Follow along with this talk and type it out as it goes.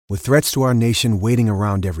With threats to our nation waiting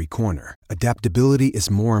around every corner, adaptability is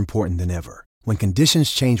more important than ever. When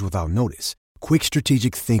conditions change without notice, quick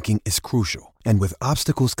strategic thinking is crucial. And with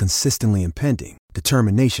obstacles consistently impending,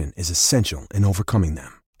 determination is essential in overcoming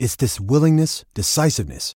them. It's this willingness,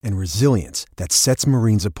 decisiveness, and resilience that sets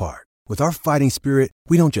Marines apart. With our fighting spirit,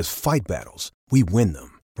 we don't just fight battles, we win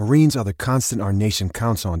them. Marines are the constant our nation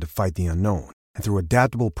counts on to fight the unknown. And through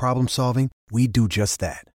adaptable problem solving, we do just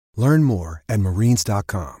that. Learn more at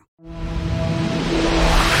marines.com.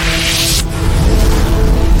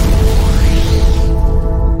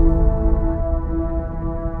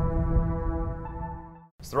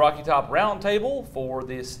 It's the Rocky Top Roundtable for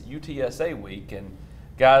this UTSA week. And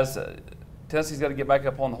guys, Tennessee's got to get back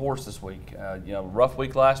up on the horse this week. Rough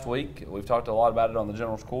week last week. We've talked a lot about it on the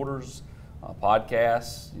General's Quarters,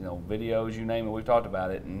 podcasts, videos, you name it. We've talked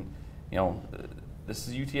about it. And, this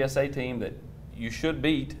is a UTSA team that you should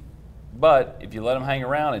beat. But if you let them hang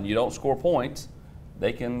around and you don't score points,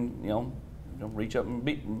 they can, reach up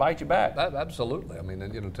and bite you back. Absolutely. I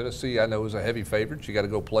mean, Tennessee, I know, is a heavy favorite. You got to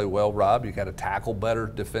go play well, Rob. You got to tackle better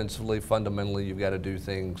defensively. Fundamentally, you've got to do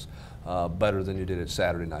things better than you did at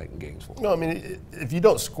Saturday night in Gainesville. No, I mean, if you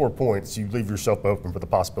don't score points, you leave yourself open for the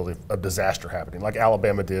possibility of disaster happening, like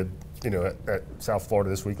Alabama did, at South Florida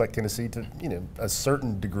this week, like Tennessee, to a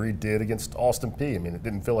certain degree did against Austin Peay. I mean, it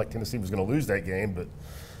didn't feel like Tennessee was going to lose that game, but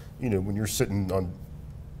when you're sitting on,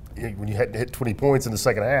 when you had to hit 20 points in the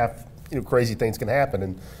second half, crazy things can happen,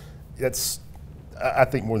 and that's, I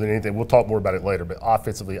think, more than anything. We'll talk more about it later, but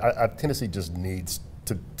offensively, Tennessee just needs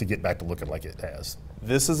to get back to looking like it has.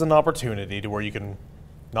 This is an opportunity to where you can,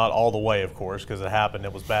 not all the way, of course, because it happened,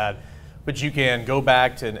 it was bad, but you can go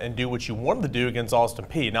back and do what you wanted to do against Austin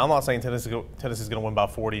Peay. Now, I'm not saying Tennessee's going to win by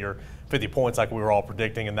 40 or 50 points like we were all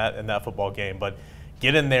predicting in that football game, but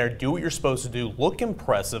get in there, do what you're supposed to do, look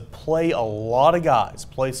impressive, play a lot of guys,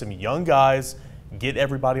 play some young guys, get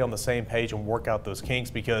everybody on the same page and work out those kinks,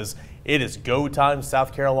 because it is go time.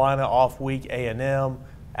 South Carolina off week, A&M,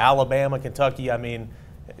 Alabama, Kentucky. I mean,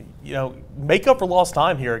 make up for lost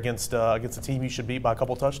time here against a team you should beat by a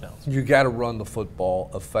couple touchdowns. You got to run the football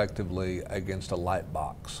effectively against a light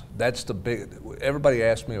box. That's the big. Everybody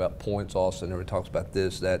asks me about points. Also, everybody talks about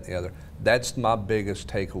this, that, and the other. That's my biggest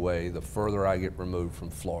takeaway. The further I get removed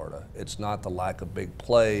from Florida, it's not the lack of big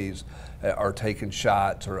plays or taking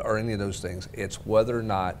shots or any of those things. It's whether or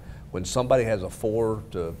not, when somebody has a 4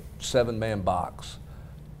 to 7 man box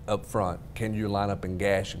up front, can you line up and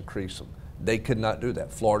gash and crease them? They could not do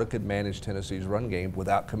that. Florida could manage Tennessee's run game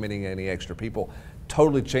without committing any extra people.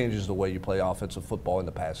 Totally changes the way you play offensive football in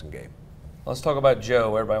the passing game. Let's talk about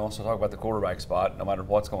Joe. Everybody wants to talk about the quarterback spot, no matter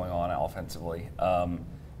what's going on offensively.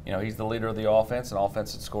 He's the leader of the offense, and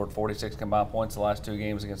offense had scored 46 combined points the last 2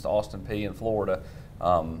 games against Austin Peay and Florida.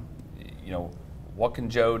 What can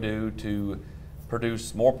Joe do to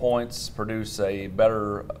produce more points, produce a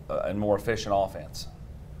better and more efficient offense?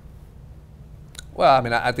 Well, I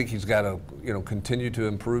mean, I think he's got to, continue to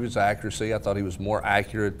improve his accuracy. I thought he was more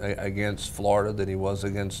accurate against Florida than he was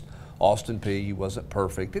against Austin Peay. He wasn't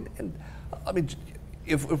perfect. And I mean,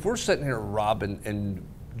 if we're sitting here, Rob, and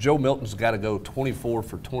Joe Milton's got to go 24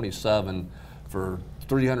 for 27 for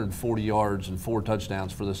 340 yards and 4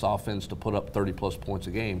 touchdowns for this offense to put up 30-plus points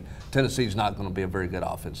a game, Tennessee's not going to be a very good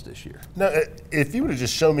offense this year. Now, if you would have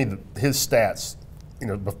just shown me his stats,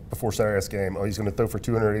 before Saturday's game, he's going to throw for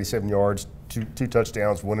 287 yards, two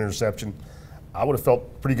touchdowns, 1 interception, I would have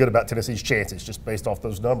felt pretty good about Tennessee's chances just based off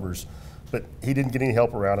those numbers. But he didn't get any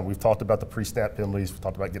help around him. We've talked about the pre-snap penalties. We've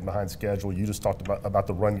talked about getting behind schedule. You just talked about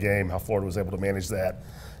the run game, how Florida was able to manage that.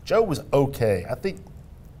 Joe was okay. I think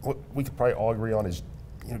what we could probably all agree on is,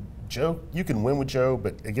 Joe, you can win with Joe,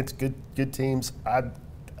 but against good teams,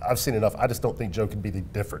 I've seen enough. I just don't think Joe can be the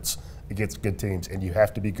difference against good teams, and you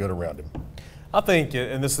have to be good around him. I think,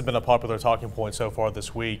 and this has been a popular talking point so far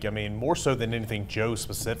this week, I mean, more so than anything Joe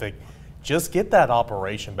specific, just get that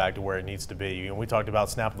operation back to where it needs to be. We talked about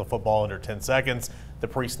snapping the football under 10 seconds, the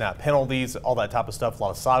pre-snap penalties, all that type of stuff, a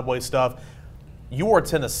lot of sideways stuff. You are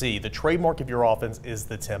Tennessee. The trademark of your offense is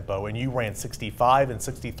the tempo, and you ran 65 and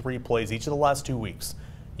 63 plays each of the last 2 weeks.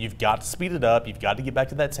 You've got to speed it up. You've got to get back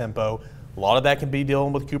to that tempo. A lot of that can be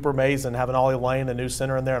dealing with Cooper Mays and having Ollie Lane, a new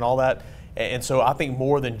center in there, and all that. And so I think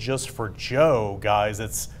more than just for Joe, guys,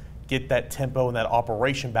 it's get that tempo and that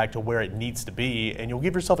operation back to where it needs to be, and you'll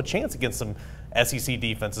give yourself a chance against some SEC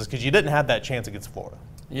defenses, because you didn't have that chance against Florida.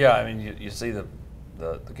 Yeah, I mean, you see the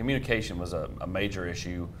communication was a major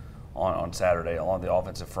issue on Saturday along the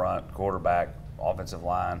offensive front, quarterback, offensive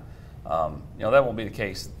line. That won't be the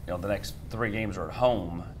case. The next 3 games are at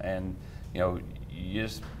home, and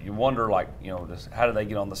you wonder, like, just how do they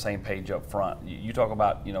get on the same page up front? You talk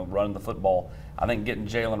about, running the football. I think getting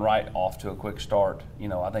Jalen Wright off to a quick start,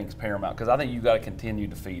 I think is paramount, because I think you've got to continue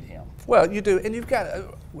to feed him. Well, you do, and you've got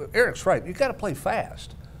Eric's right. You've got to play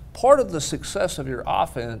fast. Part of the success of your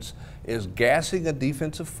offense is gassing a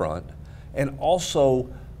defensive front and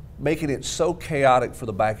also making it so chaotic for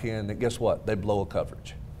the back end that, guess what, they blow a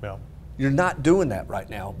coverage. Yeah. You're not doing that right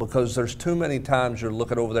now because there's too many times you're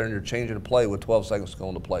looking over there and you're changing a play with 12 seconds to go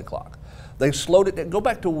on the play clock. They slowed it down. Go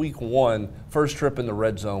back to week 1, first trip in the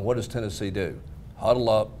red zone. What does Tennessee do? Huddle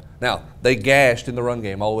up. Now, they gashed in the run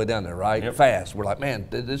game all the way down there, right? Yep. Fast. We're like, man,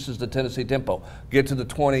 this is the Tennessee tempo. Get to the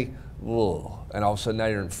 20, whoa, and all of a sudden now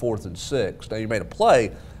you're in 4th and 6. Now you made a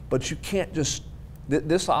play, but you can't just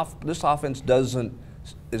this offense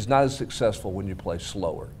is not as successful when you play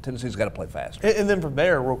slower. Tennessee's got to play faster. And then from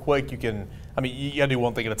there, real quick, you got to do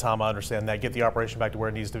one thing at a time. I understand that. Get the operation back to where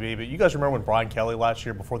it needs to be. But you guys remember when Brian Kelly last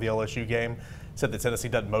year before the LSU game said that Tennessee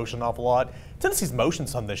doesn't motion an awful lot? Tennessee's motioned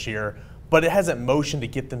some this year, but it hasn't motioned to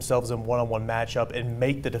get themselves in one-on-one matchup and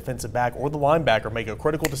make the defensive back or the linebacker make a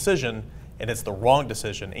critical decision, and it's the wrong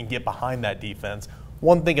decision, and get behind that defense.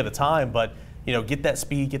 One thing at a time, but get that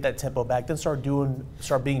speed, get that tempo back, then start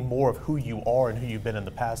being more of who you are and who you've been in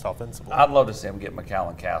the past offensively. I'd love to see him get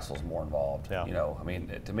McAllen Castles more involved. Yeah.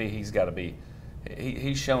 To me, he's got to be.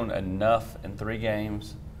 He's shown enough in 3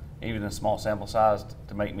 games, even in a small sample size,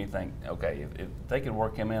 to make me think, okay, if they could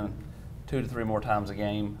work him in 2 to 3 more times a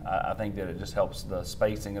game, I think that it just helps the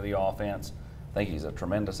spacing of the offense. I think he's a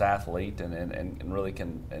tremendous athlete and really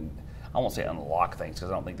can, and I won't say unlock things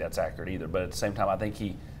because I don't think that's accurate either, but at the same time, I think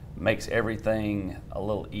he makes everything a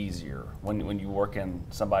little easier when you work in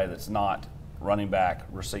somebody that's not running back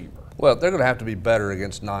receiver. Well, they're going to have to be better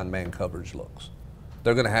against non-man coverage looks.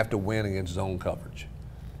 They're going to have to win against zone coverage.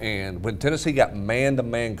 And when Tennessee got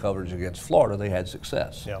man-to-man coverage against Florida, they had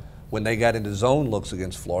success. Yeah. When they got into zone looks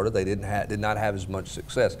against Florida, they did not have as much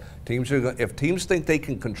success. If teams think they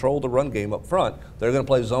can control the run game up front, they're going to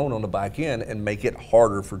play zone on the back end and make it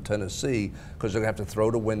harder for Tennessee because they're going to have to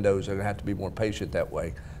throw to windows. They're going to have to be more patient that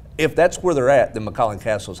way. If that's where they're at, then McAllen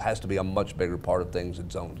Castles has to be a much bigger part of things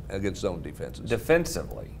against zone defenses.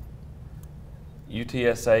 Defensively,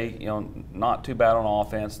 UTSA, not too bad on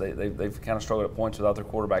offense. They've kind of struggled at points without their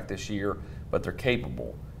quarterback this year, but they're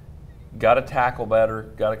capable. Got to tackle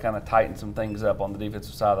better. Got to kind of tighten some things up on the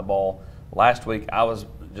defensive side of the ball. Last week, I was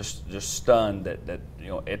just stunned that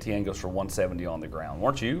Etienne goes for 170 on the ground.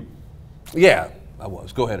 Weren't you? Yeah, I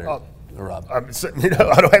was. Go ahead, Eric. Rob. I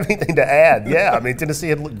don't have anything to add. Yeah, Tennessee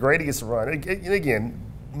had looked great against the run. And again,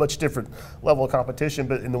 much different level of competition,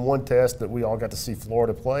 but in the one test that we all got to see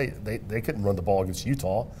Florida play, they couldn't run the ball against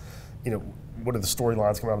Utah. One of the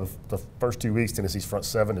storylines coming out of the first 2 weeks, Tennessee's front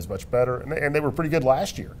 7 is much better, and they were pretty good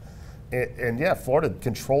last year. And yeah, Florida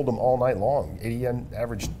controlled them all night long. Etienne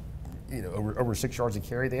averaged, over 6 yards a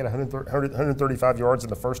carry. They had 135 yards in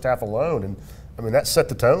the first half alone, and that set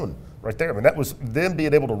the tone right there. That was them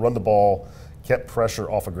being able to run the ball, kept pressure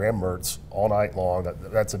off of Graham Mertz all night long.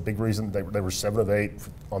 That's a big reason they were 7 of 8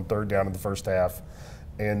 on 3rd down in the first half,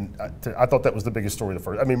 and I thought that was the biggest story of the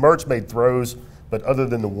first. Mertz made throws, but other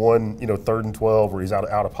than the one, 3rd and 12 where he's out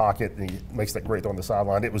of pocket and he makes that great throw on the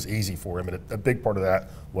sideline, it was easy for him, and a big part of that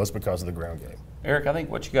was because of the ground game. Eric, I think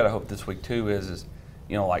what you got to hope this week too is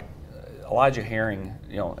like Elijah Herring.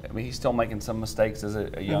 He's still making some mistakes as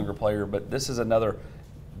a younger player, but this is another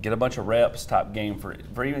get a bunch of reps type game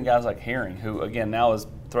for even guys like Herring, who again now is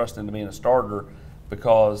thrust into being a starter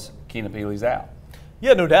because Keenan Peely's out.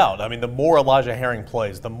 Yeah, no doubt. The more Elijah Herring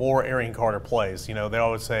plays, the more Arian Carter plays. They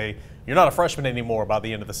always say, you're not a freshman anymore by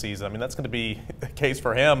the end of the season. That's going to be the case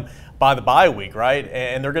for him by the bye week, right?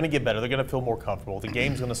 And they're going to get better. They're going to feel more comfortable. The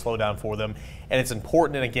game's going to slow down for them. And it's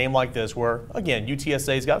important in a game like this where, again,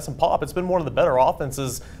 UTSA's got some pop. It's been one of the better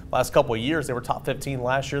offenses last couple of years. They were top 15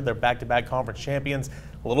 last year. They're back-to-back conference champions.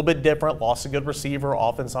 A little bit different. Lost a good receiver.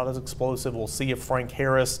 Offense not as explosive. We'll see if Frank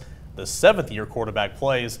Harris, the 7th-year quarterback,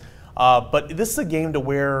 plays. But this is a game to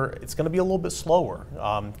where it's going to be a little bit slower.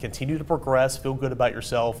 Continue to progress, feel good about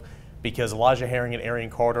yourself, because Elijah Herring and Arian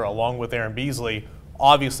Carter, along with Aaron Beasley,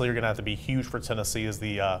 obviously are going to have to be huge for Tennessee as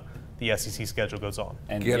the SEC schedule goes on.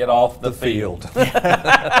 And get off the field.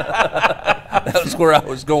 That's where I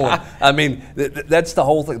was going. That's the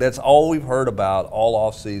whole thing. That's all we've heard about all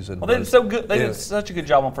off season. Well, they did so good. They did such a good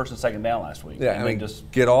job on 1st and 2nd down last week. Yeah, just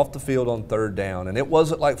get off the field on 3rd down, and it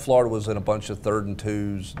wasn't like Florida was in a bunch of 3rd and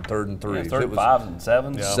 2s, 3rd and 3s. Yeah, 3rd and 5s and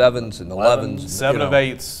 7s. Yeah. 7s and 11s. 7 of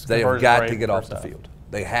 8s. They have got to get off the field.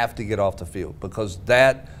 They have to get off the field because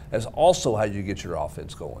that That's also how you get your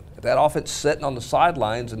offense going. If that offense sitting on the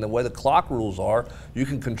sidelines and the way the clock rules are, you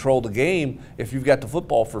can control the game if you've got the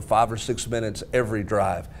football for 5 or 6 minutes every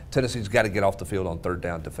drive. Tennessee's got to get off the field on third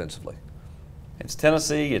down defensively. It's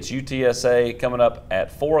Tennessee, it's UTSA coming up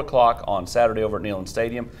at 4 o'clock on Saturday over at Neyland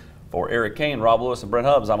Stadium. For Eric Kane, Rob Lewis, and Brent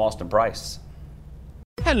Hubbs, I'm Austin Price.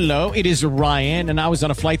 Hello, it is Ryan, and I was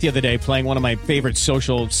on a flight the other day playing one of my favorite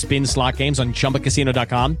social spin slot games on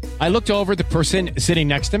ChumbaCasino.com. I looked over at the person sitting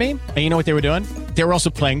next to me, and you know what they were doing? They were also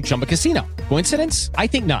playing Chumba Casino. Coincidence? I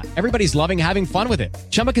think not. Everybody's loving having fun with it.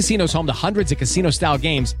 Chumba Casino is home to hundreds of casino-style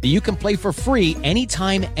games that you can play for free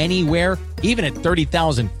anytime, anywhere, even at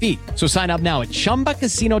 30,000 feet. So sign up now at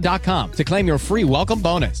ChumbaCasino.com to claim your free welcome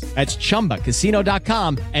bonus. That's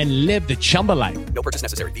ChumbaCasino.com and live the Chumba life. No purchase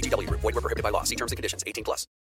necessary. VGW Group. Void where prohibited by law. See terms and conditions. 18+.